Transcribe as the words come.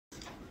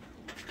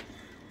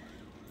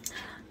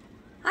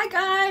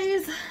Hi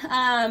guys!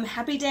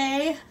 Happy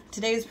day.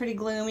 Today is pretty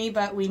gloomy,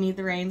 but we need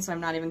the rain, so I'm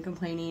not even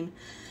complaining.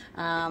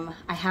 I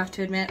have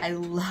to admit, I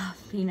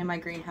love being in my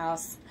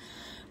greenhouse.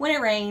 When it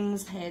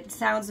rains, it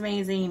sounds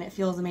amazing, it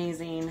feels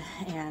amazing,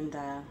 and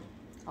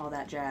all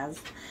that jazz.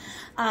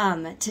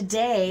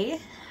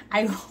 Today,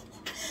 I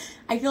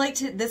feel like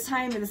this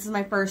time, this is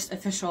my first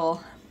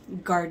official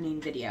gardening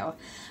video.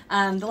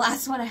 The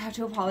last one, I have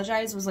to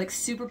apologize, was like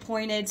super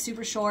pointed,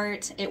 super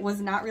short. It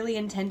was not really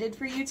intended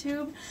for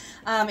YouTube.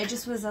 It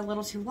just was a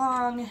little too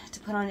long to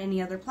put on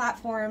any other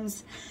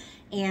platforms,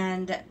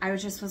 and I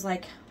was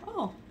like,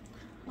 oh,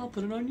 I'll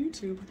put it on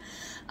YouTube.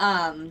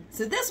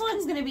 So this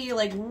one's gonna be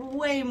like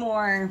way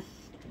more,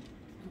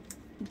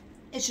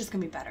 it's just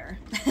gonna be better.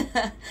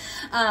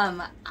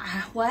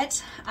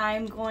 What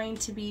I'm going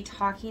to be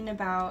talking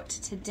about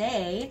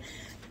today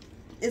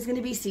is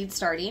gonna be seed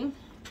starting.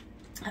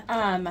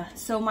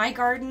 So my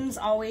gardens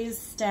always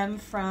stem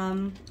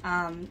from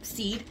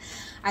seed.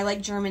 I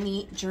like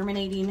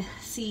germinating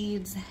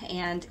seeds,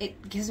 and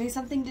it gives me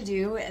something to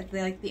do at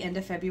the end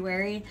of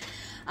February.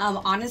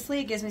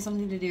 Honestly, it gives me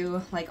something to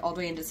do like all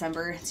the way in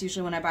December. It's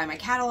usually when I buy my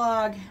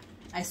catalog,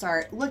 I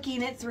start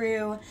looking it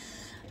through,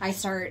 I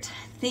start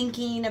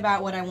thinking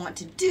about what I want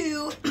to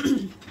do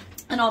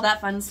and all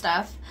that fun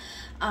stuff.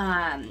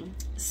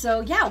 So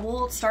yeah,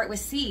 we'll start with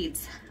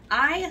seeds.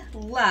 I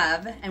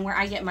love, and where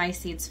I get my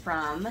seeds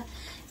from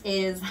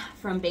is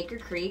from Baker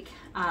Creek.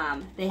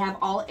 They have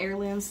all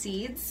heirloom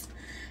seeds.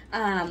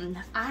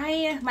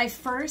 My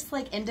first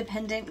like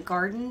independent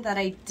garden that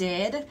I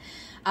did,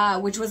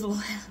 which was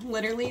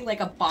literally like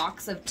a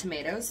box of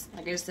tomatoes.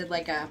 Like I just did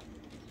like a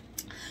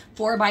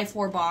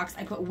 4x4 box.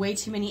 I put way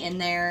too many in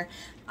there.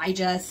 I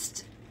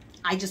just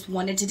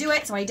wanted to do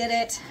it, so I did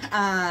it.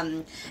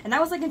 And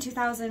that was like in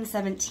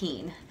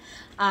 2017.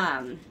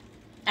 And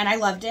I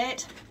loved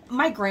it.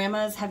 My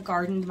grandmas have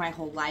gardened my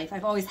whole life.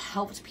 I've always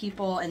helped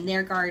people in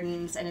their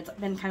gardens, and it's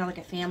been kind of like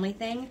a family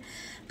thing.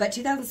 But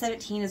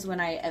 2017 is when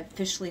I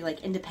officially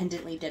like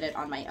independently did it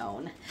on my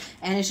own.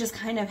 And it just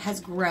kind of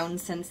has grown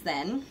since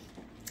then.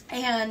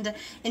 And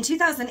in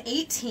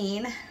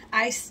 2018,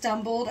 I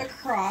stumbled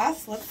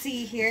across, let's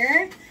see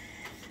here,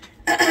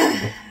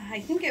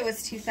 I think it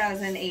was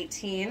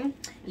 2018.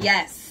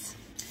 Yes.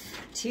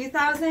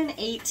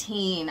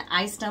 2018,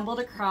 I stumbled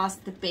across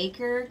the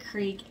Baker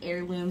Creek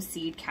Heirloom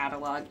Seed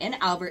Catalog in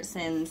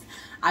Albertsons.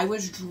 I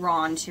was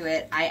drawn to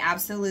it. I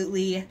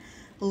absolutely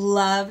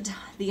loved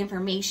the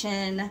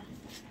information.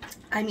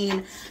 I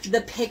mean,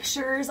 the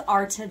pictures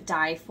are to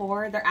die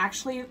for. They're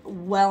actually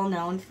well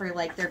known for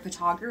like their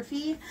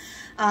photography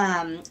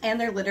and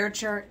their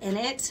literature in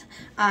it.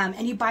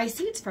 And you buy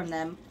seeds from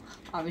them.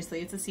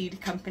 Obviously, it's a seed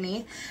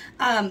company.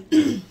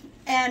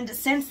 And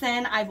since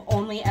then, I've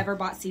only ever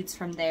bought seeds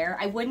from there.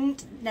 I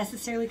wouldn't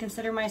necessarily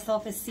consider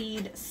myself a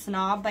seed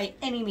snob by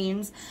any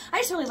means. I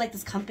just really like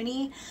this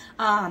company.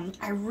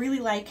 I really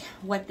like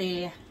what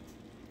they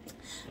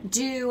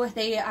do.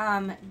 They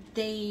have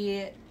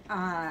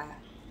a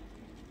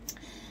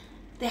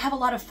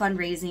lot of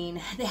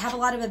fundraising. They have a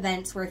lot of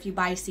events where if you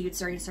buy seeds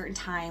during certain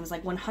times,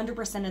 like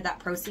 100% of that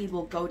proceed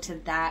will go to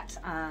that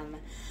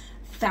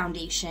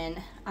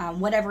foundation,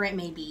 whatever it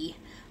may be.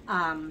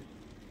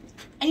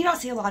 And you don't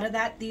see a lot of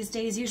that these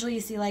days. Usually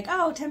you see like,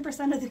 oh,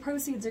 10% of the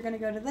proceeds are going to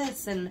go to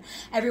this, and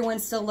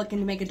everyone's still looking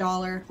to make a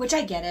dollar, which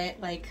I get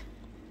it. Like,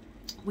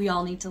 we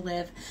all need to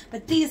live.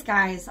 But these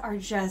guys are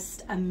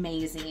just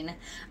amazing.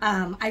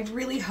 I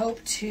really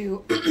hope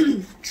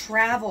to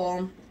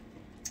travel.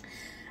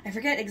 I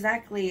forget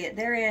exactly.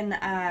 They're in,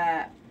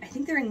 I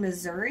think they're in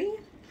Missouri.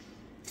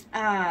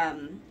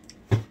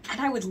 And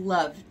I would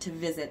love to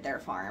visit their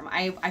farm.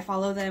 I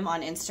follow them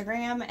on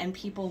Instagram, and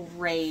people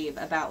rave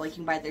about like you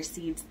can buy their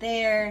seeds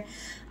there.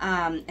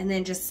 And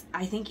then just,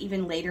 I think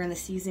even later in the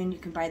season, you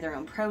can buy their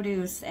own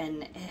produce.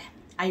 And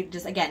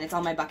again, it's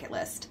on my bucket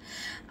list.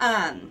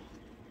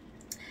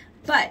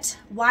 But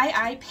why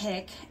I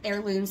pick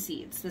heirloom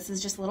seeds, this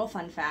is just a little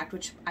fun fact,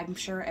 which I'm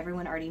sure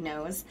everyone already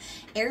knows.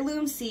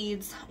 Heirloom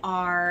seeds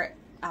are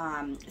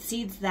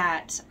seeds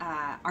that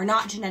are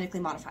not genetically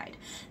modified.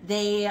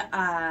 They,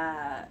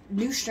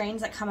 new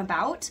strains that come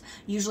about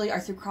usually are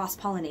through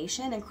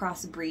cross-pollination and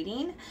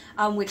cross-breeding,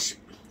 which,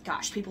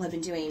 gosh, people have been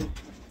doing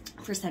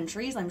for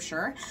centuries, I'm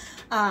sure.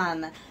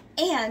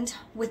 And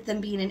with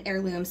them being an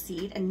heirloom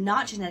seed and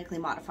not genetically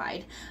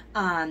modified,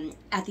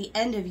 at the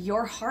end of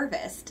your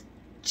harvest,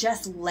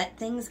 just let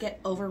things get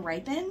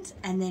over-ripened,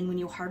 and then when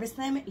you harvest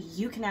them,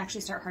 you can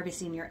actually start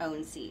harvesting your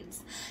own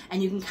seeds.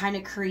 And you can kind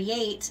of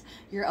create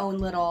your own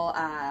little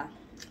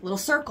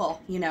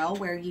circle, you know,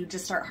 where you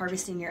just start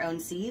harvesting your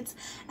own seeds.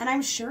 And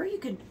I'm sure you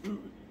could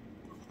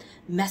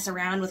mess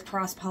around with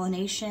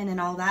cross-pollination and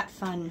all that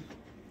fun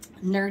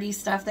nerdy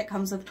stuff that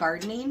comes with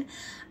gardening.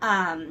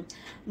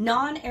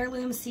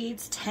 Non-heirloom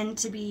seeds tend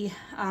to be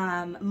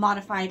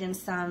modified in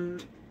some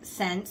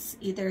sense.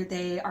 Either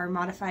they are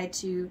modified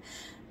to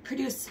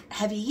produce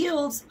heavy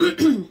yields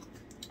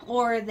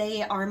or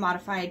they are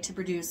modified to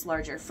produce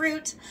larger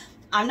fruit.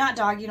 I'm not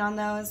dogging on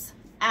those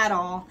at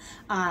all.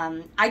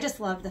 I just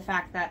love the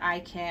fact that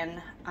I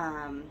can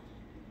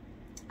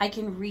I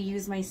can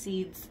reuse my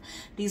seeds.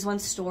 These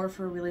ones store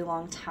for a really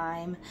long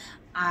time.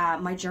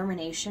 My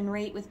germination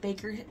rate with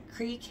Baker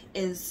Creek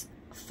is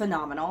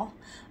phenomenal.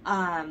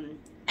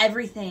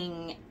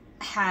 Everything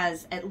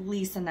has at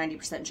least a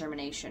 90%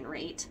 germination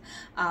rate,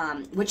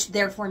 which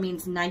therefore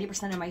means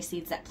 90% of my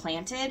seeds that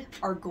planted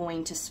are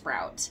going to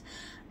sprout.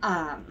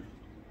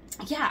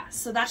 Yeah,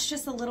 so that's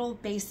just a little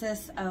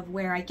basis of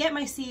where I get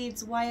my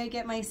seeds, why I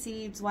get my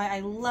seeds, why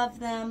I love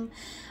them.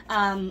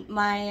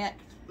 My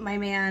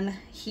man,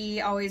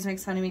 he always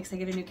makes fun of me because I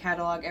get a new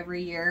catalog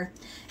every year,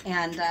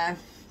 and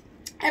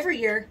every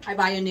year I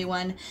buy a new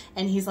one,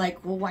 and he's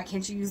like, well, why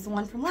can't you use the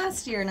one from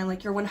last year? And I'm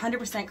like, you're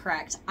 100%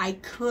 correct. I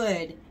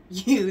could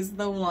use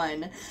the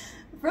one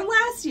from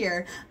last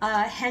year,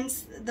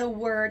 hence the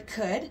word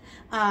could.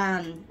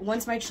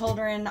 Once my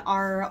children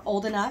are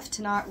old enough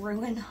to not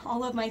ruin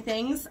all of my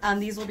things,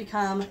 these will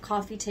become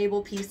coffee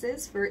table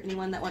pieces for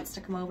anyone that wants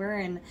to come over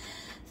and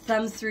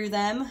thumb through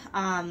them.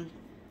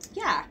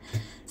 Yeah,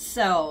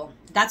 so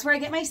that's where I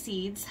get my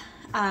seeds.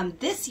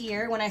 This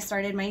year, when I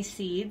started my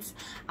seeds,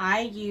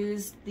 I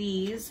used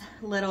these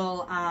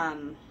little,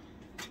 I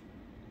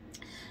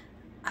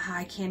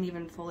can't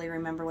even fully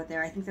remember what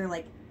they're. I think they're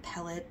like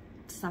pellet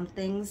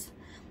somethings.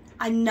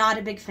 I'm not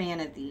a big fan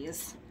of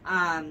these.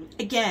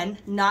 Again,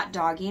 not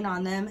dogging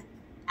on them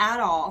at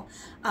all.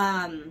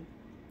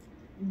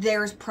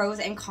 There's pros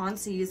and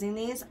cons to using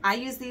these. I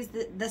use these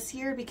this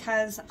year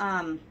because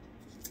I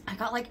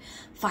got like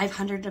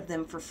 500 of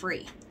them for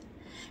free.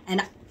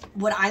 And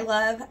what I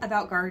love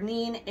about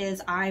gardening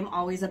is I'm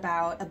always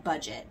about a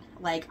budget.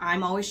 Like,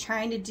 I'm always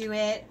trying to do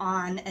it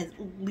on as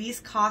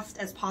least cost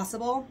as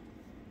possible.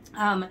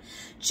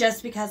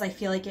 Just because I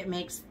feel like it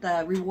makes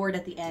the reward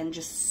at the end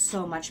just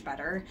so much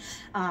better.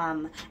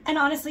 And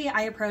honestly,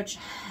 I approach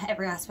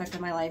every aspect of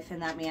my life in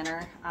that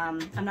manner.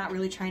 I'm not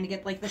really trying to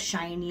get like the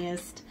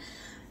shiniest,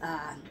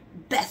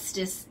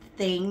 bestest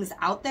things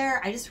out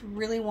there. I just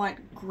really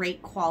want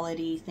great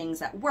quality things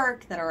that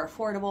work, that are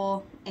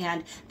affordable,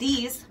 and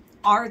these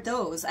are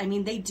those. I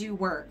mean, they do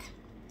work.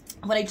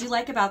 What I do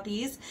like about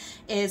these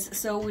is,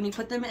 so when you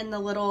put them in the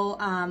little,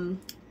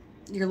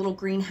 your little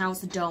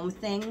greenhouse dome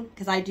thing,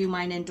 because I do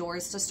mine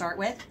indoors to start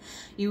with,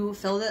 you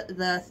fill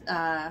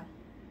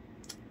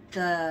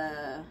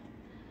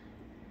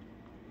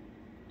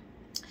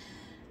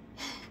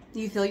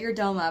you fill your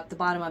dome up, the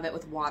bottom of it,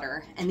 with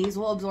water, and these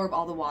will absorb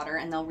all the water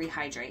and they'll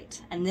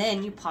rehydrate, and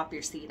then you pop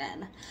your seed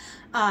in.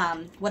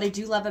 What I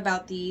do love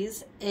about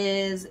these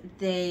is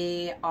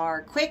they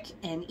are quick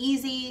and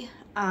easy.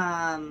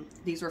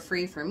 These were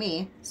free for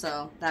me,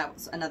 so that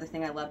was another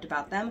thing I loved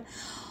about them.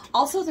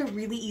 Also, they're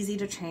really easy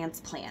to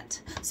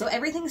transplant. So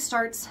everything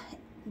starts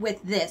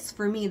with this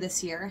for me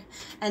this year,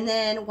 and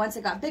then once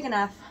it got big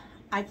enough,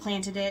 I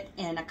planted it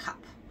in a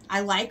cup.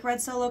 I like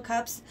red Solo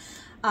cups.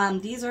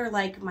 These are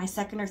like my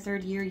second or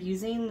third year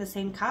using the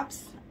same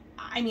cups.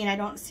 I mean, I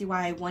don't see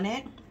why I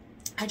wouldn't.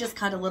 I just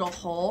cut a little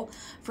hole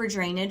for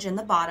drainage in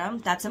the bottom.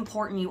 That's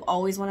important. You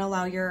always want to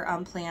allow your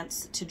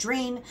plants to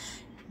drain.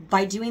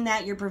 By doing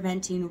that, you're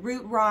preventing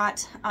root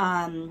rot,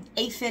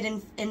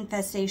 aphid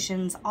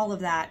infestations, all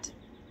of that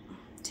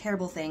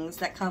terrible things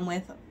that come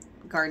with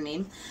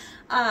gardening.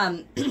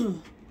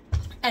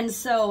 And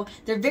so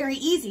they're very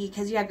easy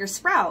because you have your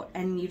sprout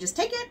and you just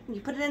take it, you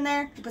put it in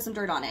there, you put some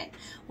dirt on it.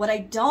 What I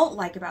don't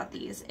like about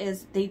these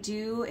is they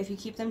do, if you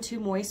keep them too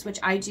moist, which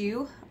I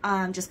do,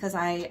 just because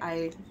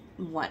I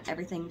want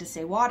everything to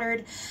stay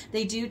watered,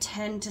 they do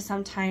tend to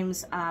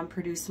sometimes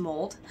produce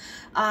mold.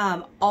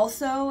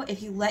 Also,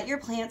 if you let your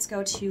plants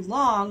go too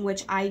long,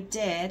 which I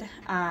did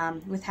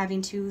with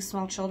having 2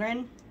 small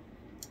children,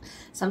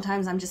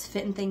 sometimes I'm just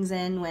fitting things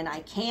in when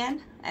I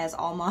can, as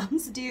all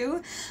moms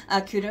do.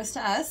 Kudos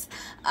to us.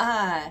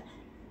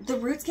 The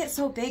roots get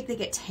so big they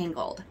get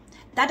tangled.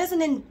 That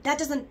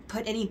doesn't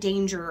put any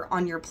danger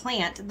on your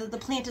plant. The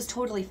plant is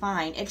totally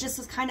fine. It just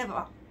is kind of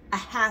a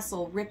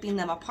hassle ripping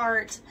them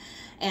apart,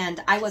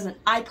 and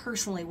I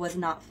personally was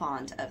not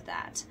fond of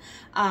that.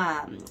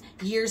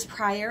 Years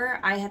prior,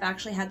 I have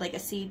actually had like a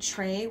seed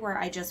tray where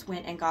I just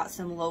went and got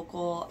some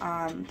local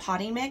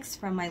potting mix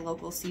from my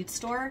local seed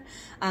store.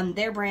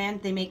 Their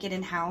brand, they make it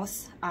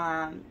in-house,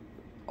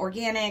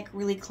 organic,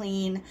 really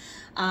clean,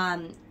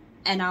 and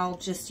I'll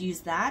just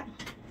use that.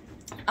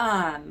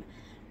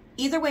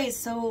 Either way is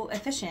so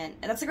efficient.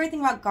 And that's the great thing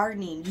about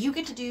gardening. You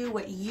get to do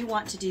what you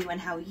want to do and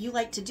how you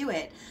like to do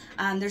it.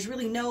 There's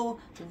really no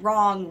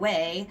wrong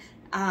way,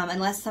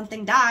 unless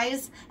something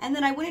dies. And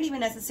then I wouldn't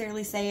even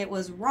necessarily say it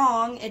was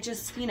wrong. It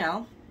just, you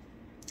know,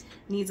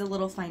 needs a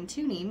little fine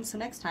tuning. So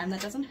next time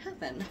that doesn't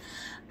happen.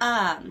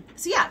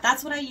 So yeah,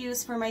 that's what I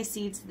use for my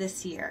seeds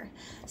this year.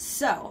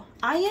 So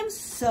I am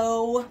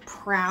so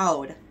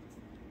proud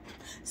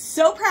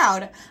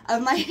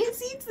of my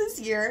seeds this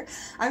year.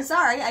 I'm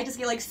sorry, I just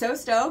get like so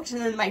stoked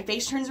and then my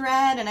face turns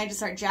red and I just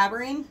start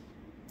jabbering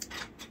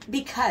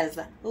because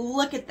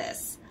look at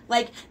this.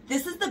 Like,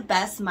 this is the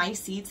best my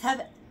seeds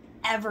have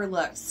ever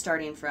looked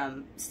starting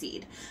from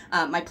seed.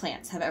 My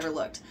plants have ever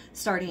looked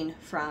starting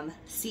from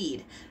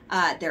seed.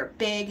 They're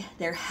big,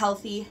 they're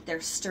healthy,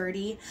 they're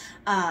sturdy.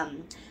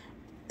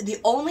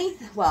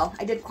 well,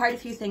 I did quite a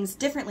few things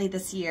differently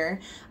this year.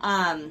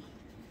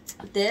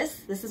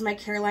 This is my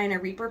Carolina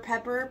Reaper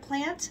pepper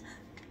plant.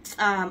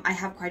 I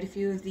have quite a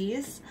few of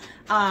these.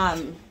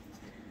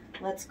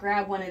 Let's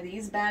grab one of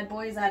these bad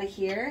boys out of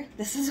here.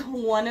 This is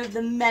one of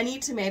the many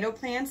tomato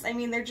plants. I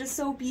mean, they're just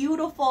so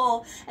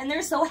beautiful, and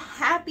they're so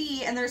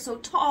happy, and they're so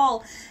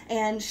tall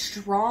and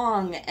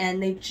strong,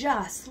 and they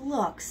just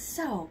look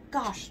so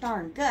gosh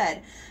darn good.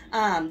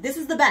 This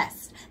is the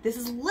best. This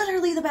is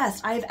literally the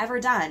best I've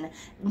ever done.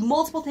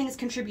 Multiple things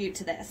contribute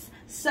to this.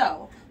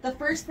 So the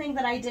first thing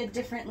that I did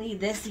differently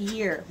this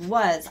year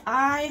was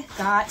I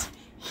got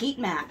heat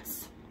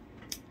mats.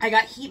 I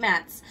got heat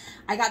mats.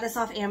 I got this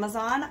off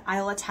Amazon.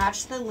 I'll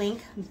attach the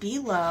link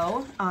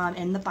below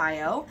in the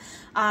bio.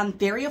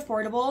 Very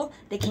affordable.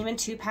 They came in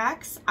 2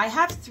 packs. I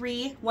have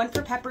 3, 1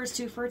 for peppers,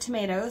 2 for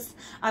tomatoes,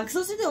 because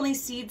those are the only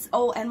seeds.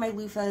 Oh, and my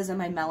loofahs and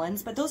my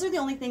melons, but those are the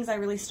only things I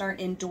really start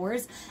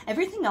indoors.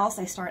 Everything else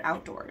I start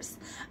outdoors.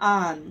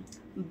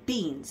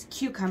 Beans,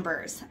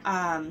 cucumbers,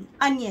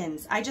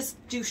 onions, I just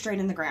do straight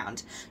in the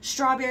ground.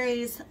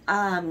 Strawberries,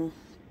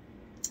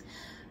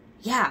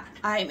 yeah,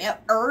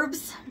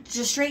 herbs,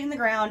 just straight in the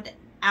ground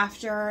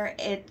after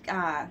it,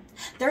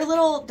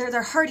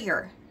 they're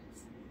hardier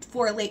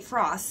for late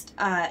frost.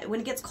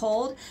 When it gets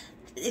cold,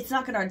 it's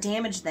not going to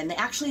damage them. They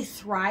actually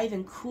thrive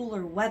in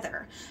cooler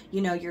weather,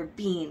 you know, your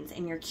beans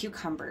and your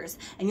cucumbers.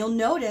 And you'll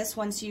notice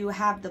once you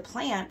have the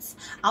plants,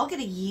 I'll get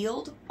a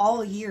yield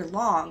all year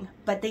long,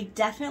 but they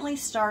definitely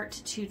start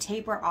to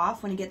taper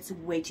off when it gets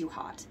way too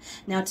hot.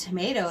 Now,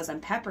 tomatoes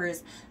and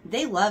peppers,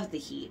 they love the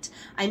heat.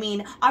 I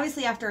mean,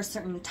 obviously after a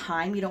certain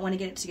time, you don't want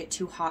to get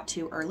too hot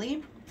too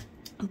early.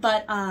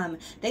 But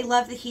they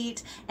love the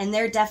heat, and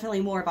they're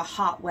definitely more of a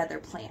hot weather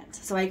plant.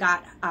 So I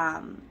got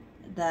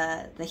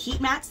the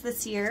heat mats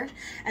this year,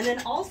 and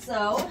then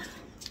also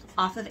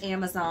off of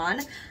Amazon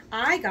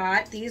I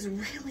got these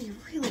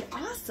really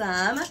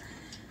awesome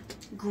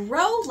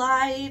grow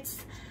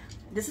lights.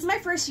 This is my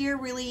first year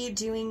really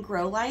doing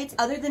grow lights,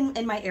 other than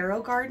in my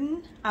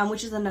AeroGarden,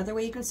 which is another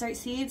way you can start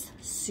seeds.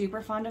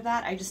 Super fond of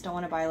that. I just don't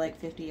want to buy like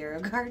 50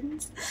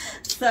 AeroGardens.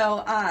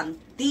 So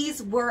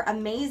these were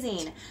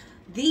amazing.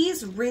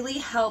 These really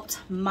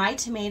helped my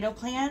tomato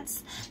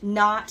plants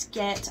not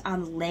get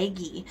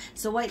leggy.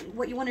 So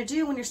what you want to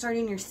do when you're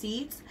starting your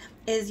seeds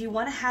is you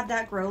want to have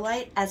that grow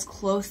light as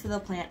close to the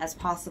plant as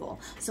possible.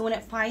 So when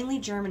it finally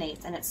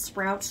germinates and it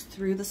sprouts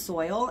through the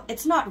soil,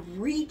 it's not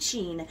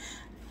reaching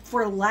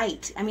for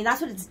light. I mean,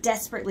 that's what it's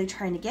desperately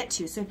trying to get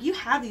to. So if you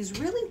have these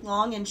really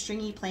long and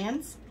stringy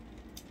plants,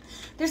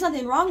 there's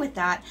nothing wrong with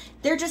that.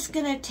 They're just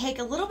going to take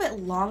a little bit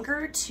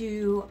longer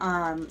to,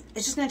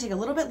 it's just going to take a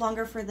little bit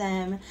longer for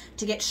them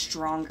to get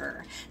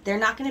stronger. They're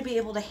not going to be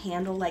able to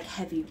handle like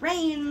heavy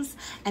rains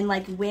and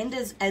like wind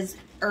as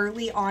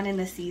early on in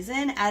the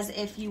season as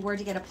if you were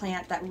to get a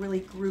plant that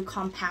really grew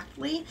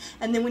compactly.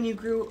 And then when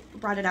you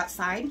brought it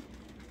outside,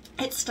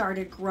 it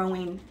started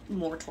growing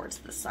more towards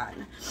the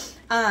sun.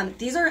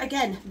 These are,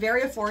 again,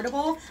 very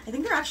affordable. I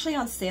think they're actually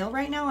on sale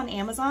right now on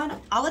Amazon.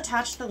 I'll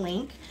attach the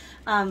link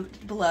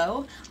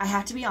below. I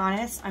have to be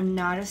honest, I'm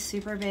not a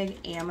super big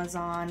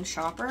Amazon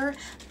shopper,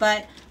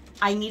 but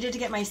I needed to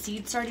get my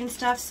seed starting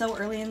stuff so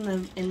early in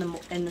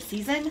the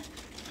season.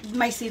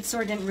 My seed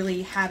store didn't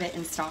really have it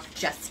in stock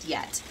just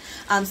yet.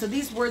 So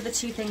these were the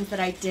 2 things that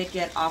I did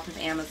get off of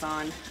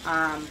Amazon.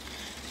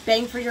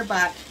 Bang for your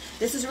buck.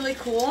 This is really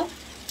cool.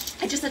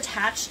 I just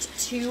attached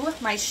to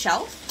my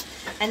shelf,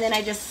 and then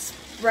I just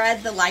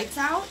spread the lights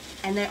out,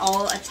 and they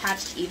all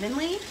attached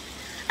evenly.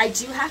 I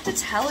do have to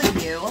tell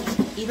you,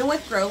 even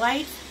with grow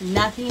lights,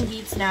 nothing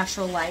beats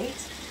natural light.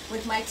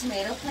 With my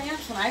tomato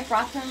plants, when I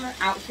brought them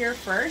out here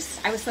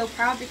first, I was so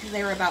proud because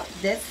they were about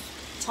this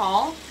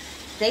tall.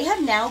 They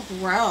have now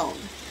grown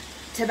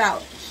to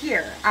about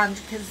here.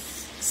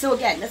 So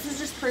again, this is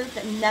just proof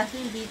that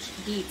nothing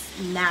beats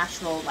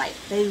natural light.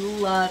 They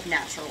love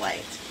natural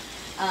light.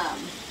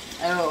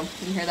 Oh,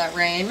 you hear that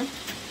rain? It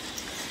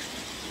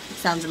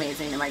sounds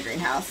amazing in my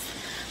greenhouse.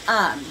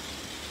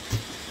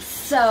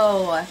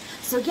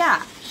 So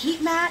yeah,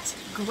 heat mat,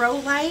 grow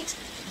light,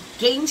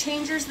 game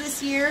changers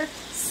this year.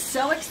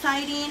 So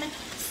exciting,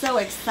 so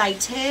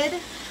excited.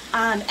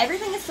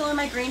 Everything is still in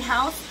my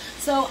greenhouse.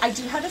 So I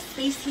do have a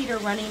space heater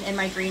running in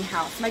my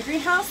greenhouse. My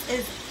greenhouse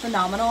is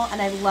phenomenal,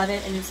 and I love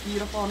it, and it's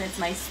beautiful, and it's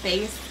my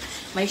space,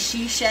 my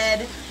she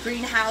shed,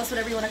 greenhouse,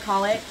 whatever you want to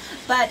call it.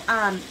 But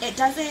it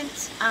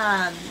doesn't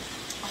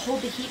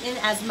hold the heat in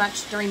as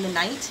much during the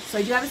night. So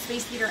I do have a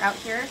space heater out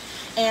here,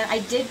 and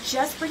I did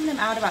just bring them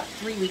out about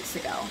 3 weeks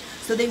ago.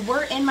 So they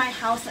were in my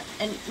house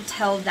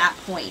until that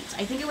point.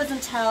 I think it was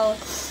until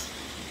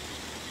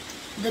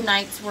the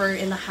nights were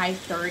in the high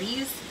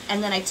 30s,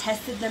 and then I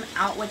tested them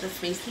out with a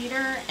space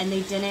heater, and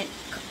they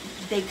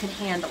could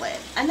handle it.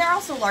 And they're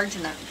also large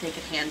enough that they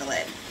could handle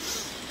it.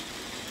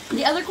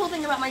 The other cool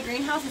thing about my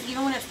greenhouse is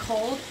even when it's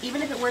cold,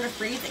 even if it were to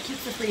freeze, it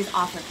keeps the freeze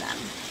off of them.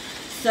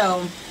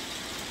 So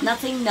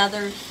that's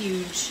another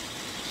huge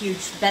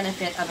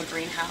benefit of a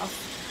greenhouse.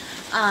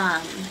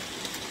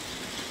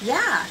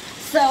 Yeah,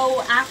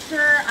 so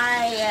after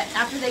I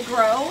after they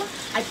grow,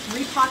 I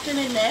repot them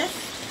in this.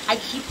 I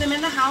keep them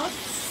in the house,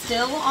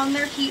 still on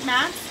their heat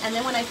mats, and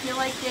then when I feel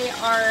like they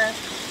are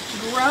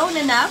grown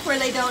enough where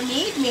they don't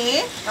need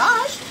me,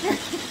 gosh,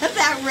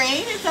 that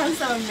rain, it sounds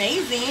so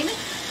amazing.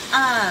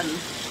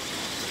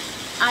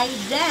 I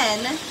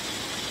then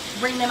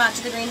bring them out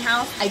to the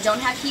greenhouse. I don't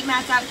have heat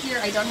mats out here.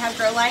 I don't have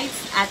grow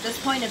lights. At this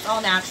point, it's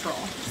all natural.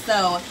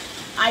 So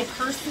I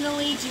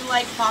personally do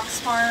like Fox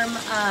Farm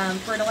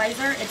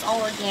fertilizer. It's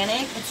all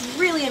organic. It's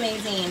really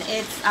amazing.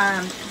 It's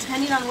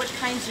depending on which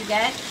kinds you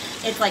get,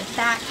 it's like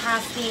fat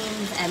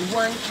castings and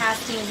worm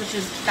castings, which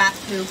is bat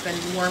poop and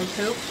worm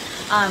poop.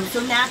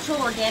 So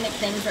natural organic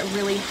things that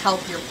really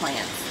help your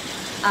plants.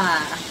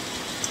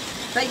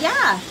 But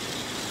yeah,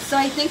 so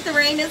I think the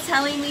rain is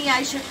telling me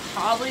I should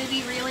probably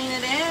be reeling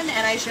it in,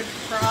 and I should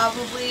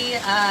probably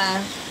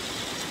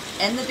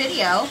end the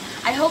video.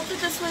 I hope that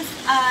this was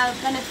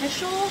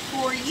beneficial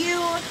for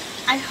you.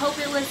 I hope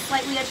it was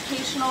slightly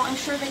educational. I'm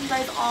sure that you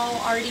guys all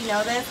already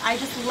know this. I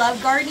just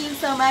love gardening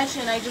so much,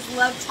 and I just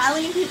love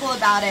telling people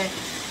about it.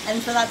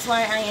 And so that's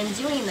why I am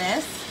doing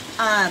this.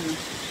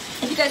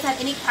 If you guys have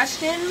any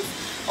questions,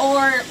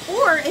 or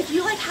if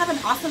you like have an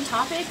awesome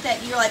topic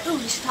that you're like, oh,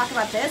 we should talk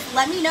about this,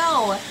 let me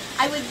know.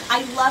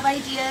 I love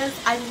ideas.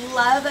 I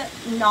love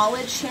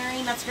knowledge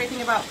sharing. That's the great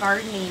thing about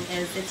gardening,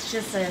 is it's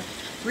just a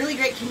really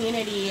great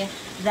community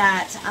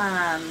that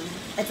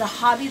it's a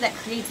hobby that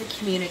creates a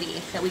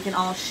community that we can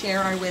all share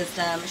our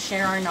wisdom,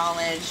 share our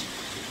knowledge.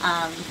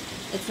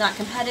 It's not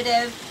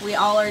competitive. We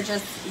all are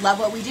just love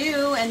what we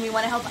do, and we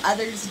want to help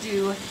others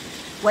do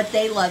what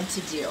they love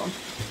to do.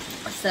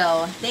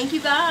 So thank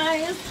you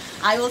guys.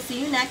 I will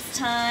see you next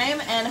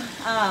time, and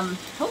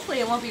hopefully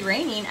it won't be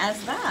raining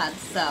as bad.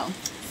 So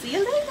see you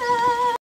later.